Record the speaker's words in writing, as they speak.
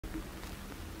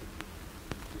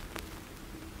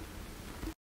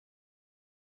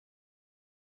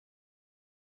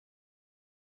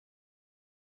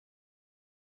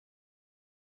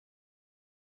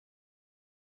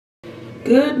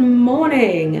Good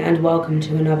morning and welcome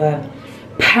to another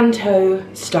panto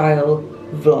style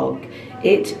vlog.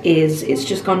 It's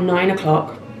just gone 9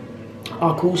 o'clock.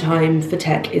 Our call time for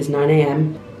tech is 9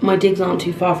 AM. My digs aren't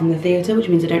too far from the theatre, which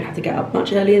means I don't have to get up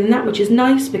much earlier than that, which is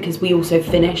nice because we also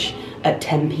finish at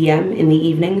 10 PM in the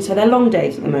evening, so they're long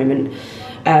days at the moment.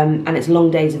 And it's long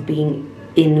days of being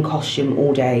in costume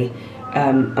all day.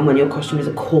 And when your costume is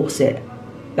a corset,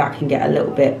 that can get a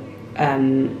little bit,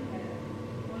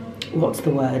 what's the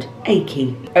word?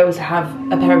 Achy. I also have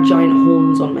a pair of giant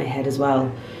horns on my head as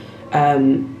well.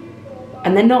 And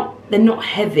they're not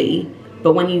heavy,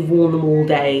 but when you've worn them all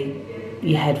day,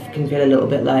 your head can feel a little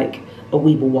bit like a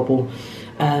weeble wobble.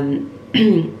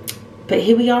 But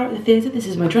here we are at the theatre. This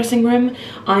is my dressing room.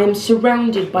 I am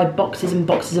surrounded by boxes and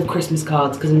boxes of Christmas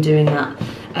cards because I'm doing that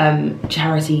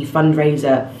charity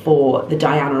fundraiser for the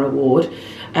Diana Award.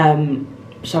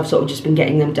 So I've sort of just been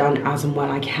getting them done as and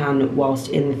when I can whilst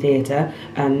in the theatre,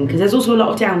 because there's also a lot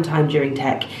of downtime during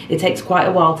tech. It takes quite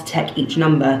a while to tech each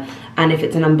number, and if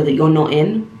it's a number that you're not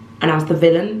in, and as the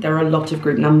villain there are a lot of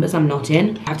group numbers I'm not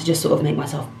in, I have to just sort of make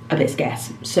myself a bit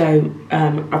scarce. So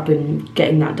I've been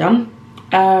getting that done.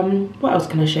 What else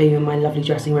can I show you in my lovely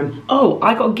dressing room? Oh,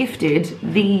 I got gifted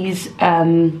these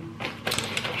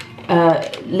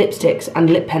lipsticks and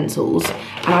lip pencils,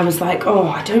 and I was like, oh,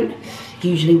 I don't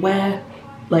usually wear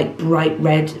like bright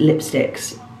red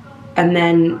lipsticks, and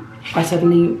then I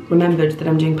suddenly remembered that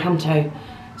I'm doing panto,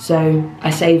 so I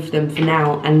saved them for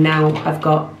now, and now I've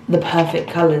got the perfect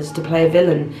colours to play a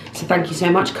villain. So thank you so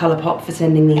much Colourpop for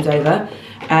sending these over.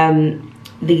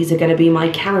 These are going to be my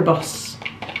Carriebosse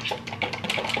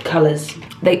colours.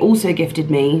 They also gifted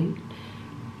me,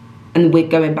 and we're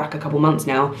going back a couple months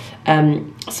now,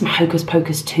 some Hocus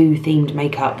Pocus 2 themed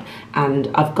makeup, and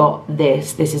I've got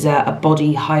this. This is a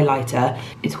body highlighter.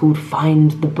 It's called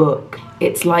Find the Book.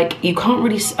 It's like, you can't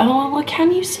really, oh,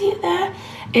 can you see it there?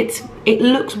 It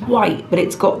looks white, but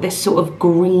it's got this sort of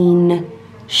green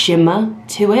shimmer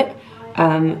to it.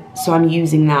 So I'm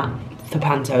using that for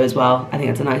panto as well. I think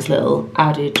it's a nice little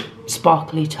added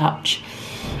sparkly touch.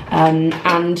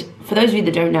 And for those of you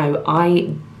that don't know,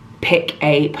 I pick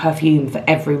a perfume for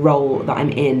every role that I'm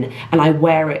in, and I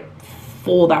wear it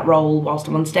for that role whilst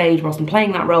I'm on stage, whilst I'm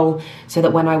playing that role, so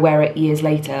that when I wear it years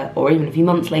later, or even a few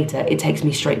months later, it takes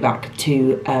me straight back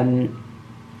to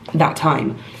that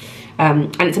time.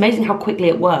 And it's amazing how quickly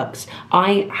it works.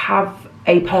 I have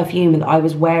a perfume that I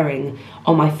was wearing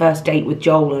on my first date with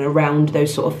Joel and around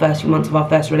those sort of first few months of our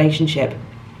first relationship.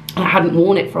 I hadn't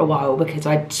worn it for a while because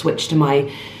I'd switched to my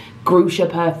Grusha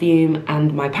perfume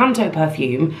and my panto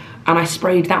perfume, and I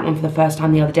sprayed that one for the first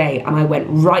time the other day, and I went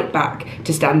right back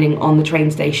to standing on the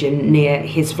train station near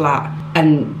his flat,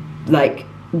 and like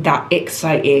that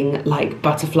exciting, like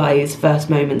butterflies first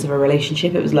moments of a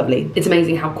relationship. It was lovely. It's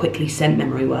amazing how quickly scent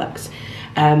memory works.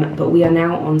 But we are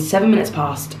now on 7 minutes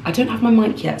past. I don't have my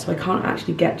mic yet, so I can't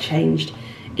actually get changed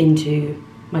into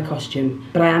my costume,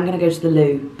 but I am going to go to the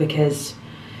loo because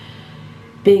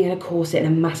being in a corset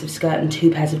and a massive skirt and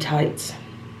 2 pairs of tights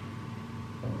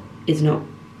is not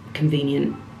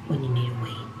convenient when you need a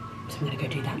wee. So I'm gonna go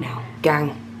do that now.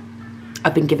 Gang,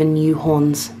 I've been given new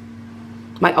horns.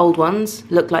 My old ones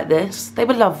looked like this. They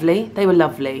were lovely,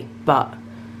 but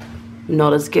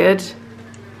not as good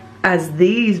as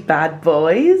these bad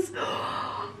boys.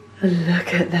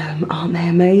 Look at them, aren't they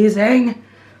amazing?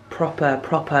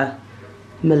 Proper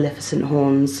Maleficent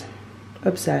horns.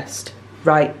 Obsessed.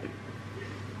 Right.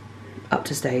 Up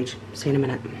to stage. See you in a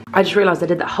minute. I just realised I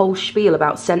did that whole spiel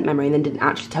about scent memory and then didn't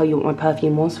actually tell you what my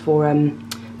perfume was for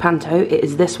panto. It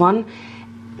is this one.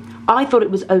 I thought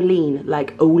it was Olean,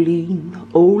 like Olean,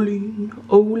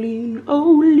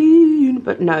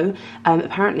 but no.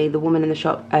 Apparently the woman in the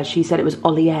shop, she said it was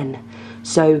Olean.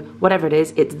 So whatever it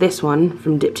is, it's this one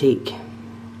from Diptyque,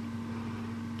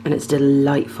 and it's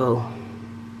delightful.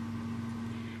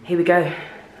 Here we go,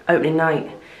 opening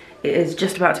night. It is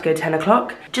just about to go 10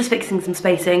 o'clock. Just fixing some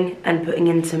spacing and putting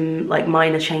in some like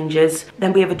minor changes.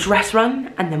 Then we have a dress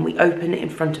run, and then we open in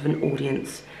front of an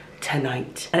audience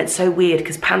tonight. And it's so weird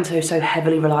because panto so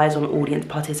heavily relies on audience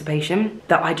participation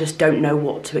that I just don't know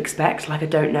what to expect. Like, I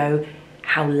don't know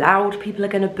how loud people are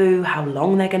gonna boo, how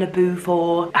long they're gonna boo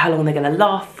for, how long they're gonna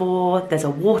laugh for. There's a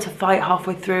water fight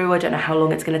halfway through. I don't know how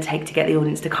long it's gonna take to get the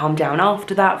audience to calm down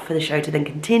after that for the show to then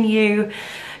continue.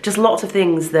 Just lots of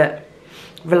things that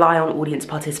rely on audience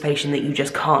participation that you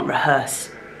just can't rehearse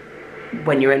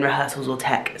when you're in rehearsals or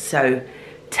tech. So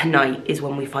tonight is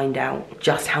when we find out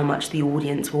just how much the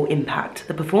audience will impact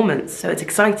the performance. So it's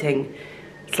exciting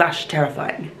 /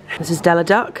 terrifying. This is Della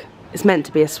Duck. It's meant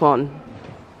to be a swan.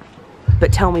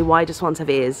 But tell me, why do swans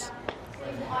have ears?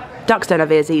 Ducks don't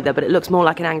have ears either, but it looks more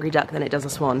like an angry duck than it does a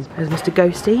swan. There's Mr.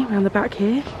 Ghosty around the back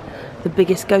here. The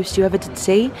biggest ghost you ever did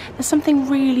see. There's something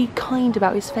really kind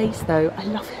about his face though. I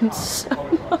love him so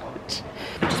much.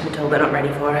 I've just been told they're not ready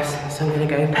for us, so I'm gonna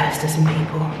go pester some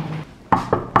people.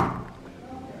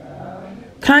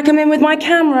 Can I come in with my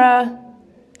camera?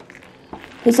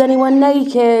 Is anyone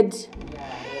naked?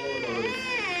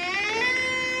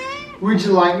 Would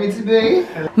you like me to be?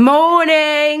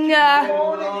 Morning!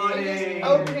 Morning! It is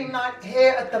opening night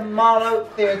here at the Marlowe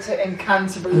Theatre in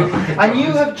Canterbury. And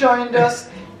you have joined us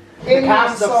in the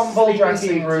ensemble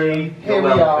dressing room. Here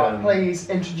we are. Please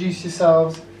introduce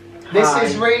yourselves. This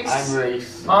is Reese. I'm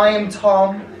Reese. I am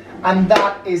Tom. And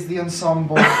that is the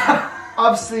ensemble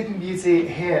of Sleeping Beauty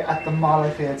here at the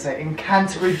Marlowe Theatre in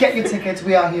Canterbury. Get your tickets.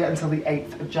 We are here until the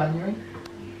 8th of January.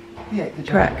 The 8th of January.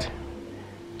 Correct.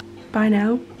 Bye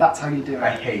now. That's how you do it.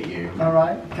 I hate you.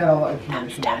 Alright, get all that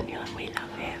information. That's Daniel and we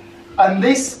love him. And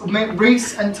this,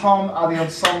 Reese and Tom are the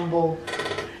ensemble.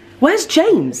 Where's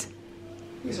James?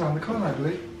 He's around the corner, I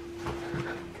believe.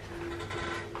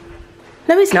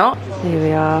 No, he's not. Here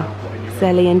we are.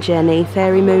 Zelly and Jenny,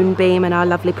 Fairy Moonbeam and our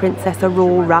lovely Princess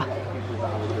Aurora.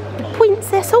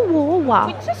 Princess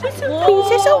Aurora.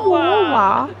 Princess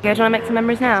Aurora. Okay, do you want to make some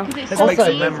memories now? Let's make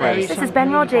some memories. This is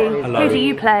Ben Roddy. Hello. Who do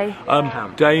you play?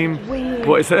 Dame.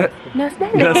 What is it? Nurse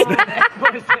Nelly.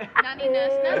 What is it? Nanny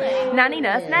Nurse Nelly. Nanny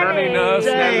Nurse Nelly. Nanny Nurse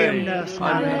Dame Nelly. Nurse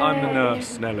I'm the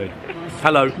nurse Nelly.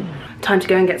 Hello. Time to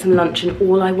go and get some lunch, and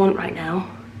all I want right now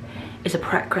is a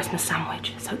Pret Christmas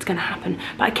sandwich, so it's gonna happen.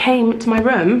 But I came to my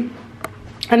room,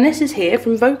 and this is here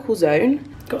from Vocal Zone.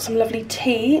 Got some lovely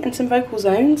tea and some Vocal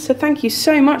Zone, so thank you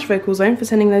so much Vocal Zone for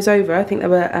sending those over. I think there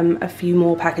were a few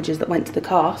more packages that went to the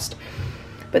cast,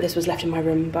 but this was left in my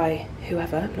room by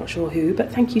whoever, not sure who,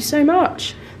 but thank you so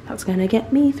much. That's gonna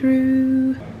get me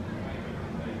through.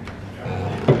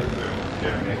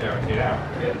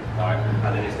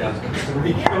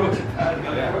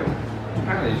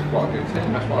 Apparently it's quite a good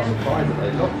team, that's why I'm surprised that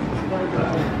they lost.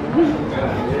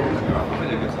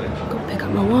 Gotta pick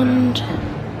up my wand.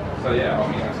 So yeah, I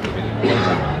mean that's going to be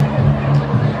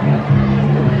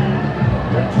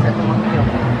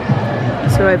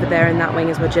So over there in that wing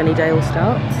is where Jenny Dale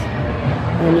starts.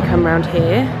 And then you come round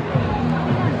here.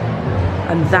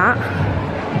 And that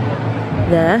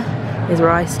there is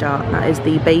where I start. That is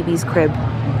the baby's crib.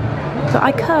 But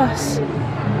I curse.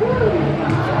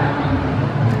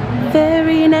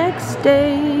 Very next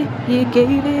day, you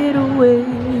gave it away.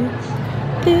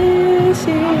 This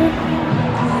year.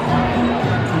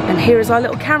 And here is our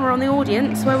little camera on the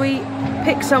audience where we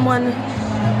pick someone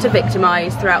to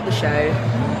victimise throughout the show.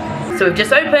 So we've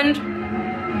just opened.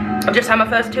 I've just had my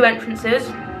first 2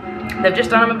 entrances. They've just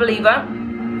done I'm a Believer.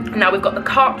 And now we've got the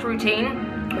cart routine,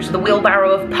 which is the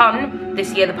wheelbarrow of pun.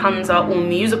 This year the puns are all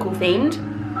musical themed.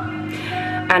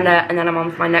 And then I'm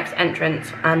on for my next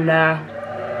entrance. And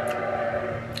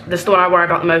this is the one I worry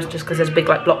about the most, just because there's big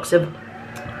like blocks of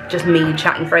just me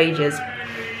chatting for ages.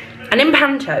 And in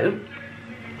Panto,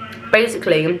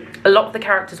 basically, a lot of the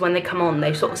characters when they come on,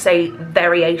 they sort of say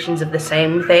variations of the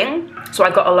same thing. So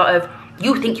I've got a lot of,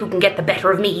 you think you can get the better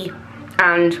of me,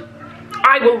 and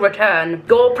I will return.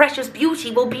 Your precious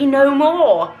beauty will be no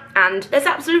more. And there's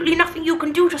absolutely nothing you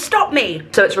can do to stop me.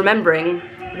 So it's remembering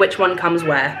which one comes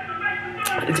where.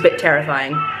 It's a bit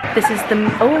terrifying. This is the,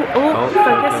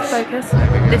 focus.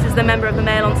 This is the member of the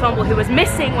male ensemble who was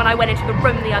missing when I went into the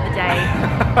room the other day.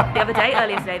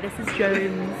 Earlier today. This is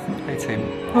Jones. Hey Tim,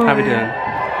 how are we doing?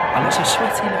 I look so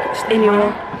sweaty, look at this. In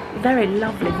your very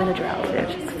lovely villager outfit.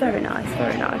 It's very nice,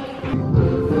 very nice.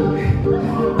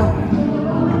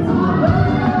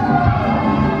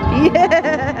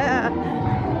 Yeah!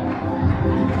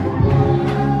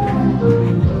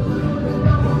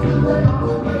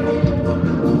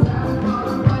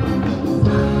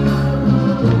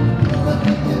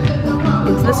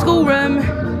 Into the schoolroom.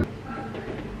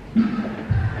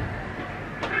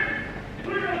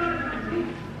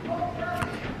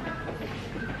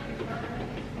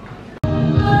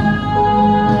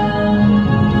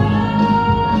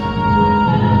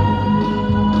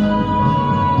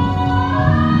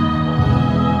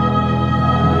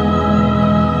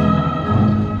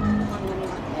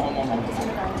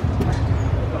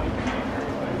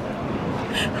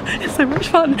 It's so much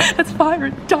fun. Let's fire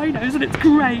at dinos and it's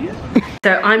great.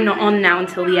 So I'm not on now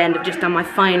until the end. I've just done my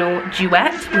final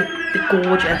duet with the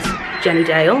gorgeous Jenny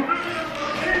Dale.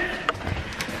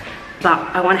 But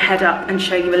I want to head up and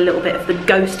show you a little bit of the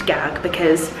ghost gag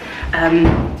because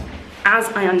as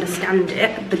I understand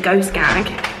it, the ghost gag,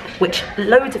 which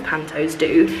loads of pantos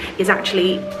do, is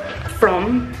actually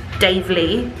from Dave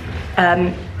Lee.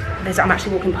 I'm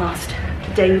actually walking past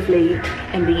Dave Lee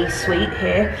in the suite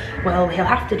here. Well, he'll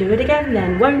have to do it again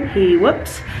then, won't he?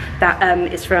 Whoops. That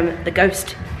is from the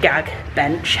Ghost Gag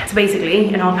bench. So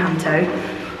basically, in our panto,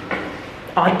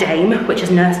 our dame, which is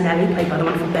Nurse Nelly, played by the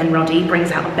wonderful Ben Roddy,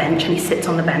 brings out a bench and he sits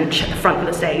on the bench at the front of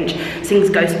the stage, sings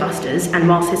Ghostbusters, and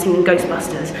whilst he's singing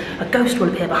Ghostbusters, a ghost will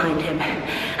appear behind him.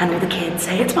 And all the kids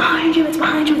say, it's behind you, it's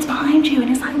behind you, it's behind you. And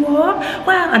he's like, what?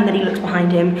 Well, and then he looks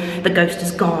behind him, the ghost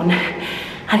is gone.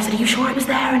 And he said, are you sure it was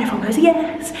there? And everyone goes,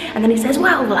 yes. And then he says,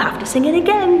 well, we'll have to sing it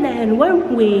again then,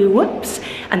 won't we? Whoops.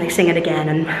 And they sing it again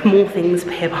and more things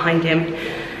appear behind him.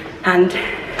 And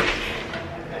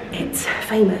it's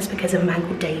famous because of a man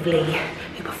called Dave Lee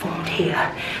who performed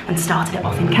here and started it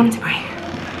off in Canterbury.